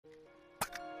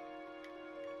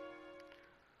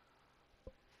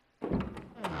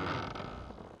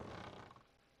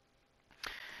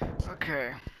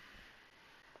Okay.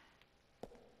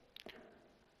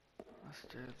 Let's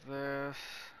do this.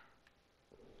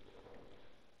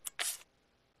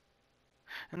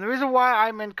 And the reason why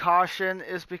I'm in caution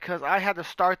is because I had to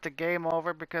start the game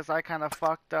over because I kind of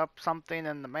fucked up something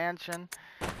in the mansion.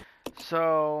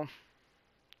 So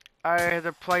I had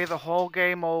to play the whole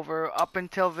game over up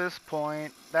until this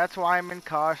point. That's why I'm in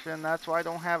caution. That's why I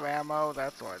don't have ammo.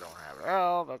 That's why I don't have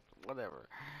L. That's whatever.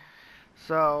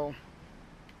 So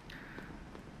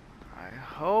I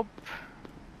hope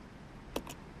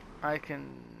I can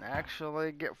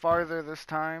actually get farther this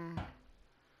time.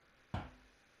 Okay,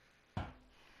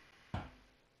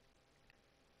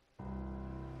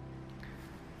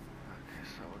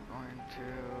 so we're going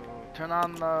to turn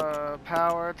on the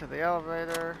power to the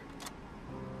elevator.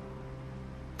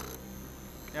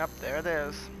 Yep, there it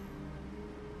is.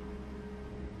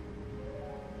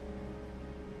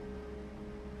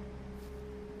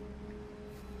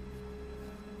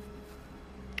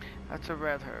 That's a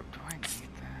red herb. Do I need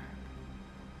that?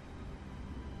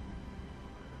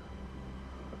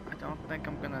 I don't think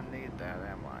I'm gonna need that,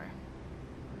 am I?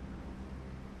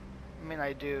 I mean,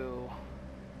 I do.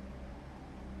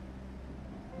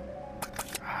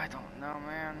 I don't know,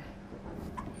 man.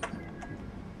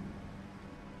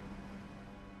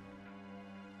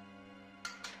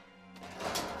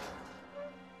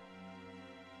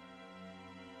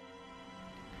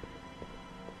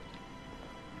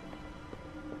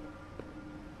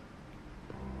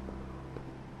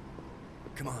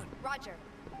 Come on. Roger.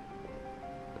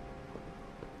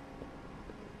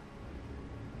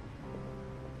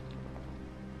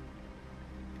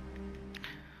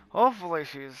 Hopefully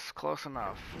she's close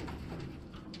enough.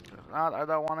 If not, I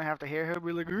don't want to have to hear her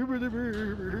be like, I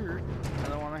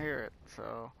don't want to hear it,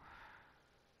 so.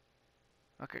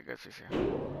 Okay, good, she's here.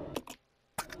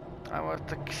 I want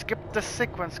to skip the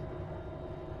sequence.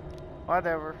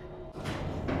 Whatever.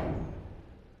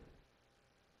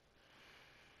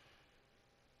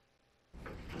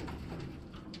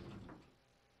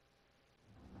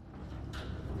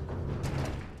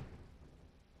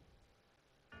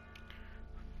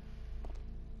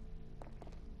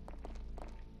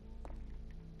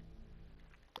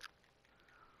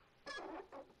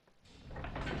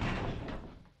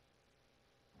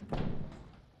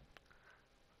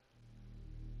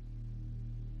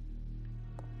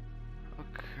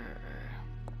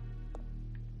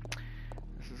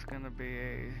 Gonna be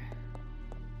a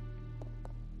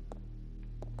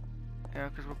yeah,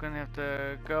 because we're gonna have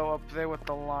to go up there with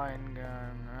the line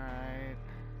gun, right?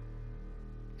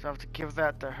 So I have to give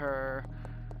that to her.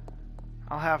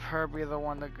 I'll have her be the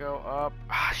one to go up.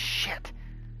 Ah, shit!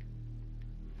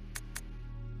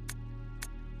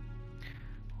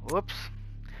 Whoops.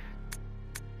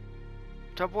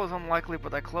 Trouble is unlikely,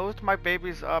 but I closed my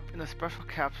babies up in a special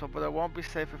capsule, but it won't be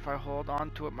safe if I hold on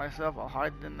to it myself. I'll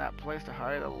hide it in that place to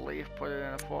hide a leaf, put it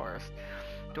in a forest.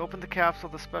 To open the capsule,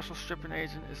 the special stripping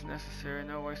agent is necessary.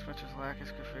 No way Spencer's Lackers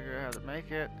could figure out how to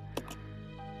make it.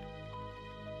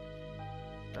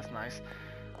 That's nice.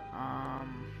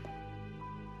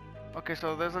 Okay,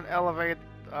 so there's an elevated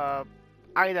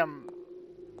item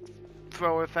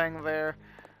thrower thing there,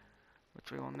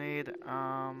 which we will need.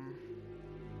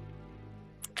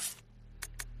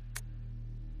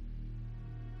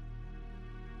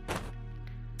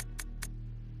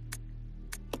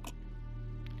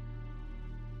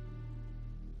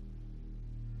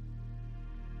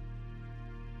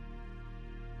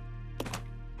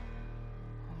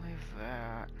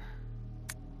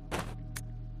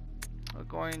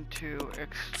 Going to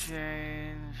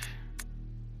exchange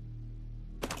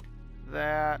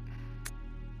that.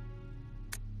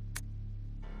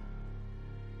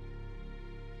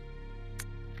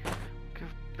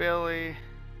 Give Billy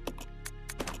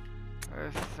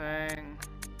her thing.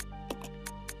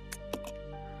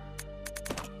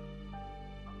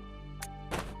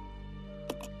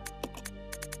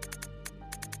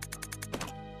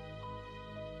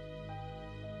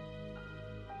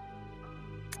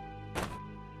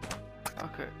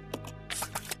 Okay.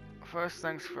 First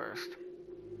things first.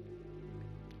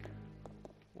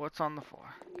 What's on the floor?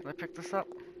 Can I pick this up?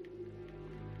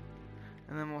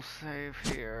 And then we'll save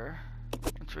here.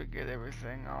 Once we get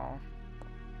everything all.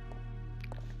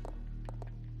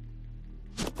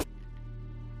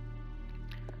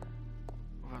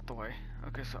 Move out the way.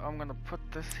 Okay, so I'm gonna put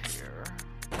this here.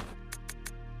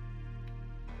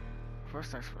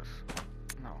 First things first.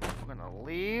 No, we're gonna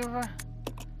leave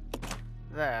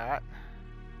that.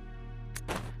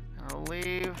 Gonna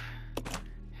leave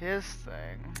his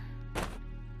thing.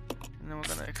 And then we're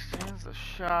gonna exchange the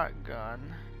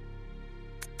shotgun.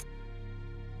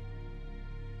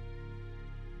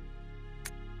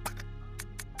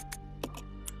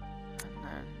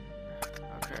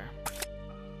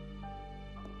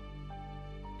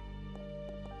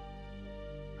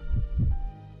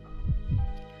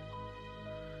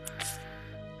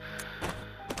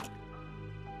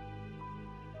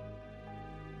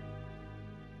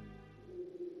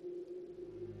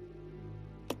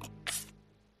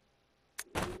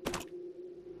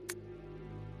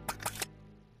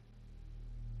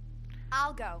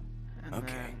 I'll go. And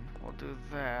Okay. then we'll do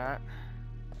that.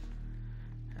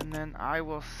 And then I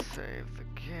will save the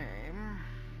game.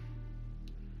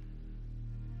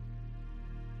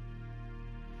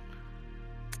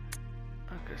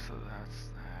 Okay, so that's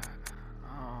that.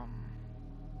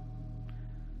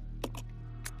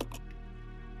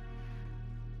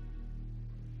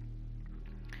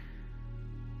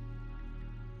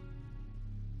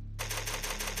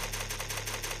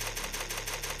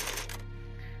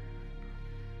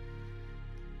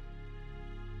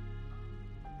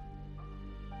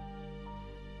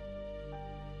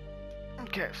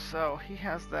 Okay, so he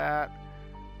has that.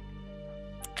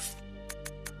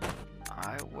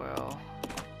 I will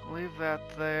leave that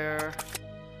there.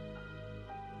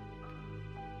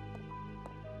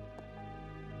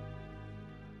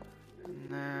 And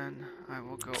then I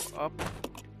will go up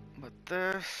with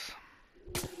this.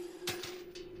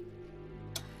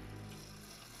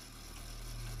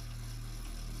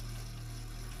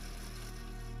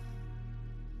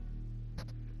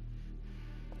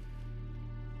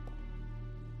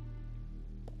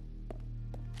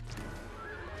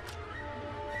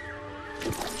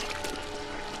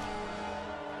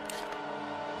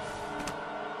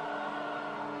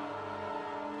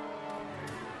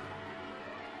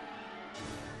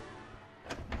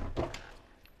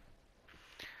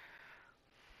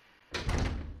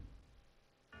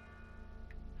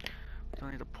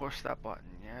 Don't need to push that button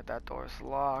yet. That door is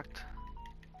locked.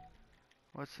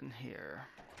 What's in here?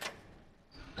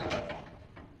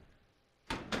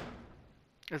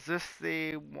 Is this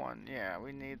the one? Yeah,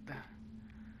 we need.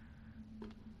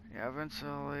 Yeah,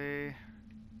 eventually.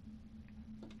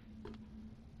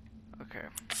 Okay.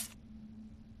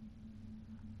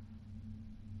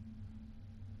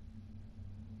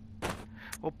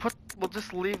 We'll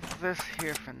just leave this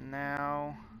here for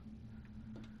now.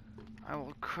 I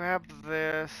will grab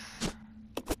this.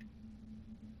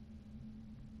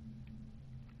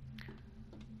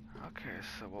 Okay,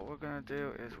 so what we're gonna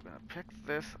do is we're gonna pick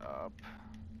this up.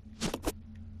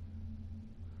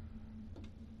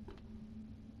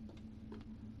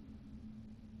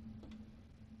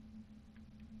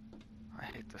 I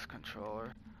hate this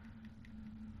controller.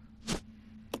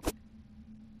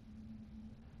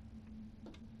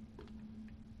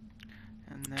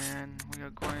 And then we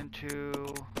are going to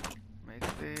make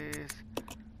these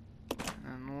and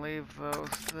then leave those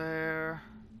there.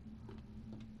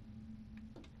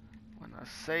 I'm gonna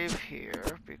save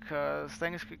here because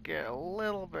things could get a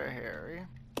little bit hairy.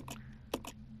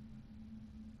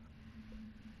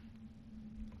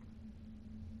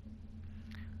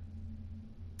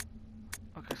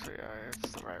 Okay, so yeah,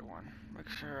 it's the right one. Make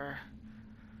sure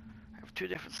I have two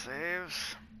different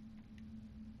saves.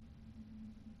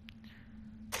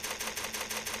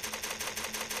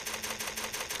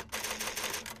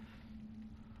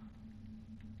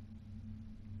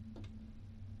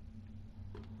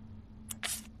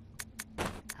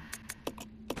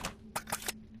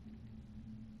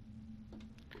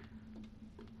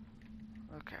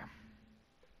 Okay.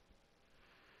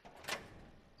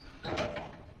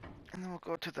 And then we'll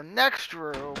go to the next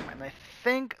room, and I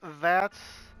think that's...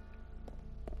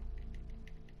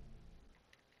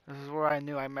 This is where I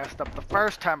knew I messed up the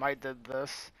first time I did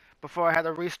this, before I had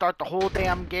to restart the whole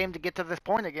damn game to get to this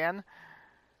point again.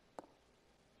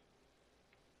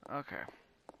 Okay.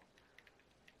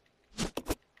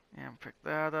 And pick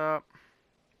that up.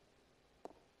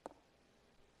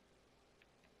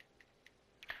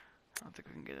 I don't think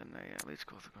we can get in there yet. Leech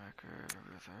goes record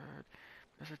over the third.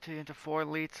 There's a T into 4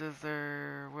 leeches.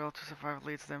 Their will to survive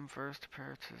leads them first to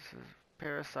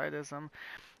parasitism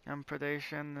and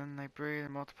predation. Then they breed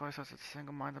and multiply such as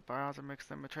single-minded biology makes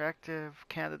them attractive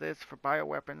candidates for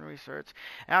bioweapon research.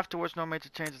 Afterwards, no major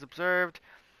changes observed.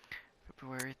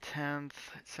 February 10th,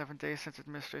 7 days since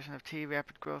administration of T,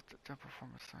 rapid growth,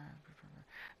 performance science.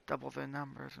 Double their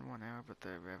numbers in 1 hour, but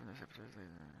their revenues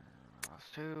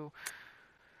lost 2.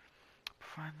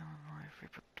 Find them in life. We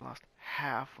lost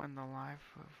half when the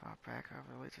life of outback of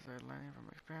the leeches are learning from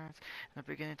experience. In the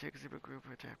beginning to exhibit group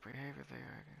attack behavior, they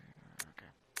are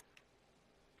okay.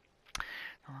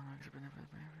 No longer exhibit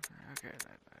behavior. Okay,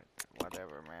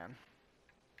 whatever, man.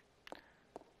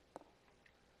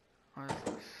 What is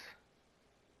this?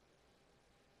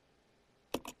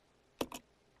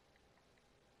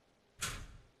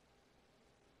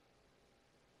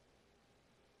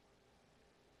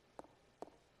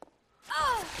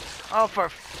 Oh, for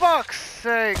fuck's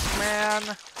sake, man!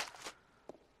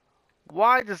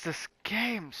 Why does this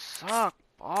game suck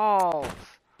balls?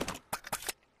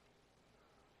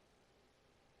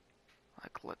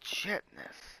 Like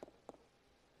legitness.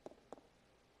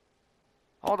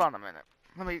 Hold on a minute.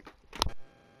 Let me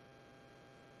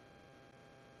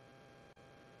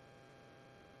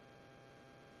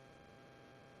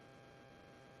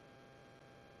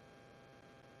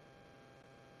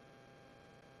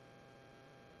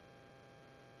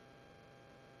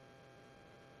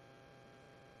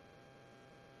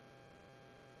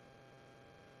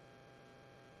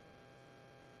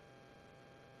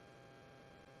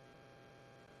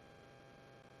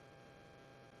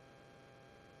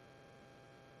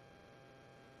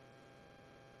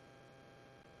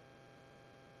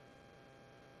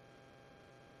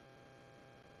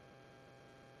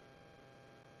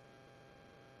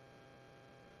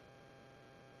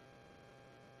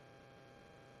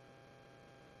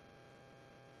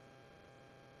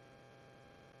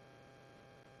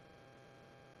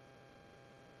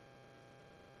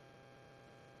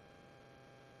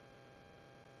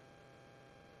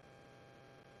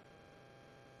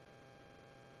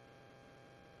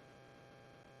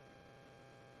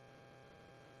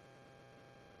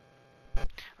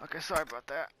Okay, sorry about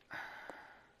that.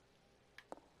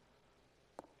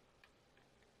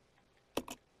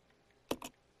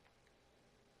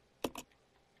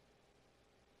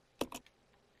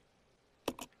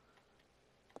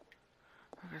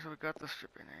 Okay, so we got the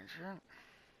shipping agent.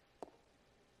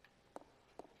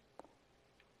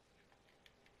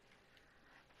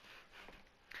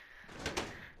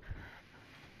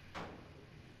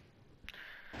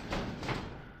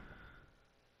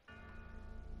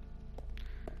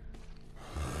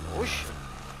 Oh shit.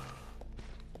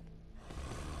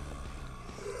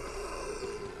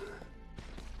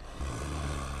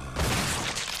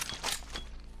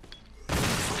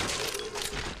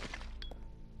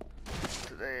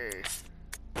 Today.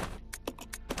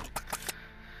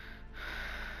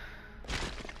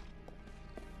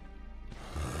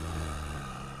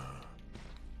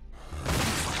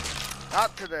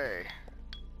 Not today.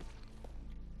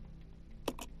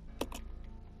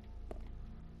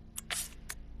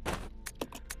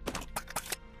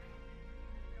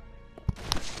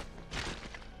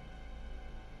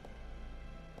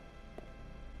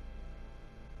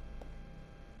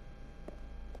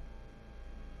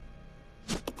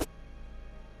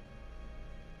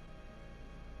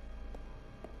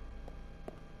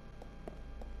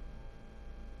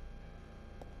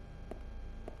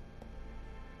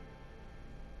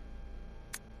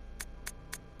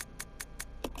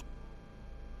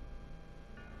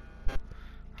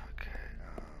 Okay,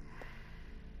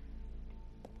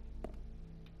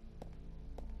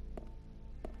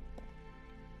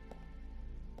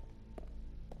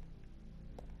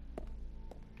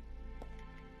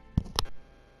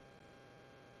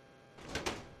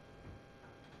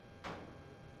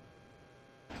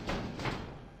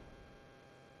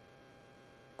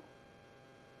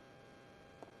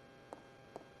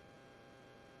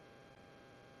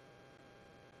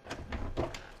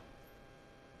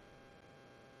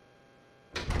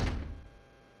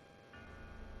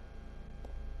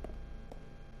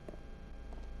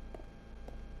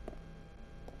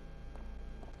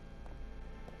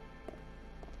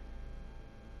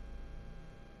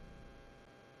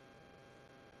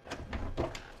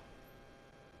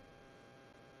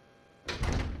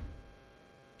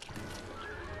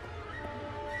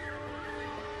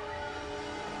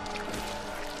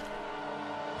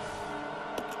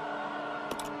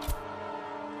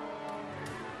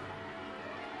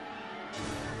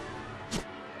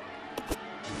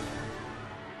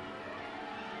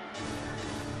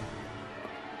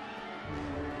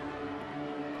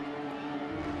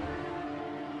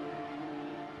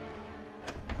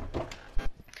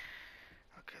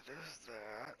 okay, there's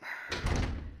that.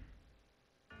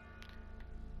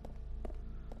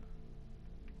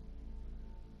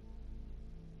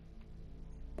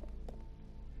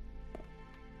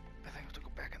 I think I have to go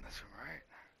back in this room, right?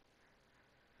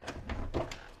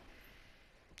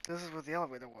 This is what the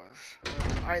elevator was.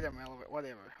 Item elevator,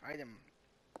 whatever. Item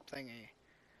thingy.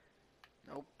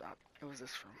 Nope, not. It was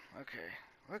this room. Okay,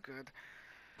 we're good.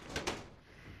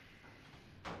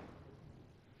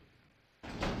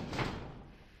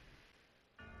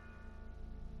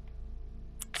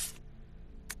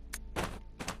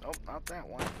 Nope, not that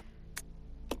one.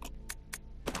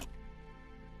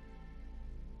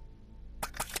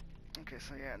 Okay,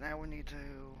 so yeah, now we need to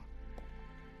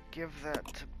give that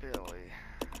to Billy.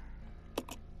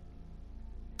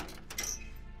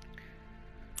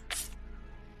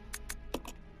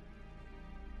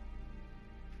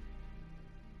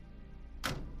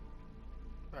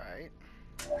 Right.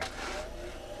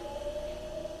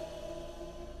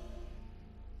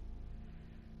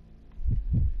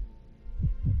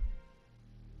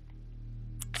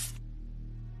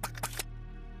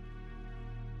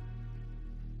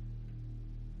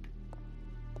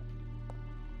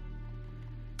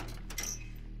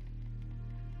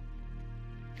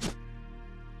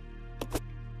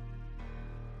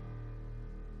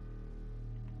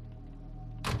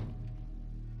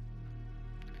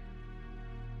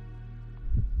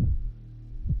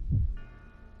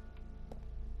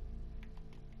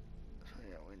 So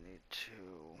yeah, we need to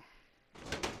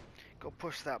go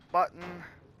push that button.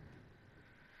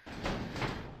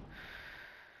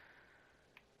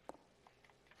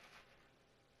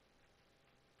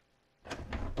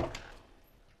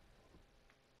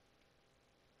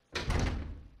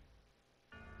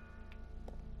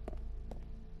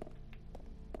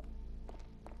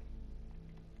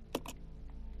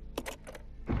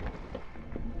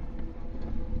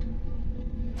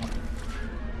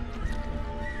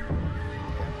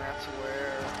 And that's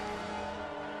where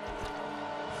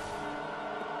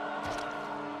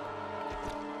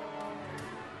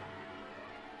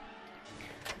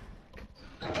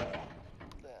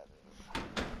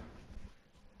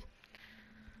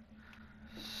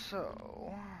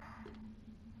So...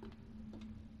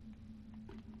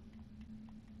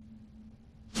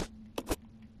 I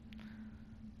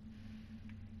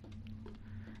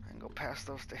can go pass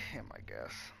those to him, I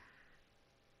guess.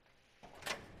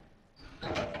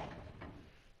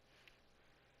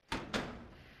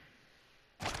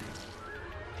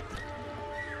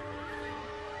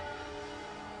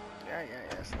 Yeah,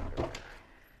 it's not good.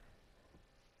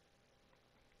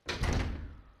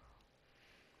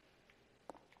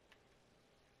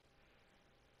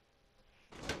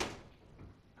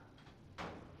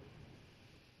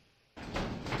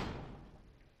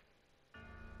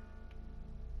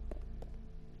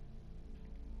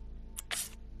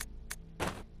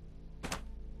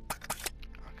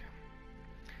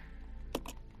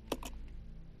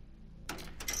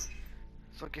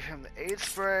 So give him the aid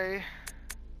spray,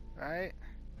 right?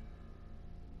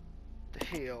 To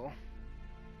heal.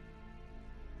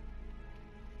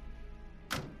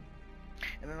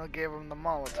 And then I'll give him the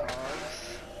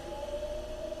Molotovs.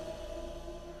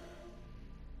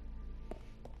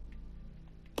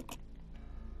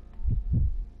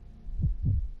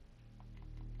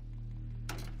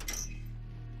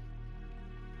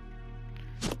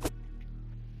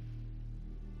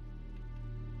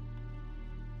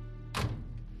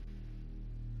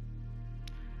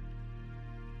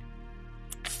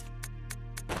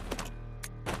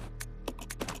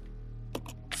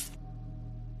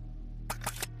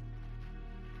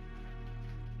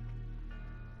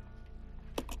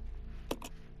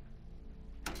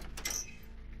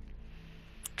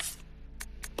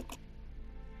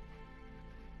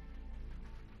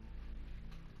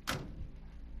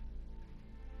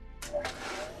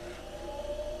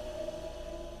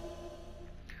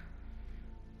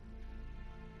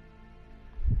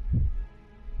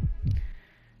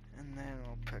 And then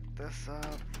we'll pick this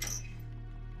up.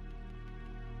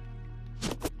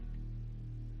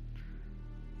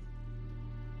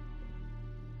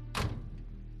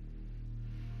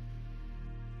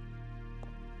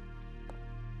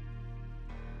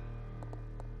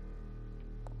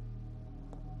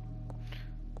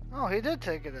 Oh, he did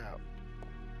take it out.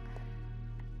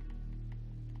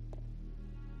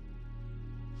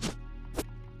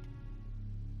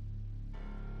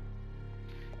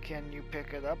 Can you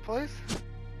pick it up, please?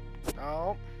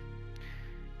 No.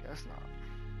 Guess not.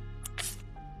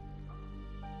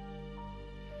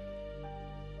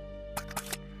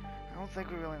 I don't think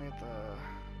we really need the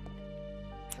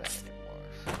thing anymore,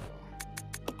 so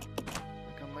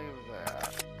we can leave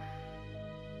that.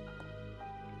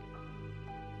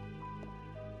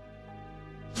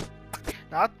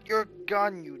 Not your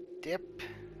gun, you dip.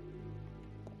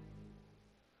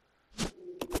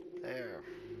 There.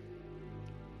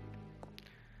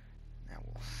 Now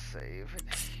we'll save it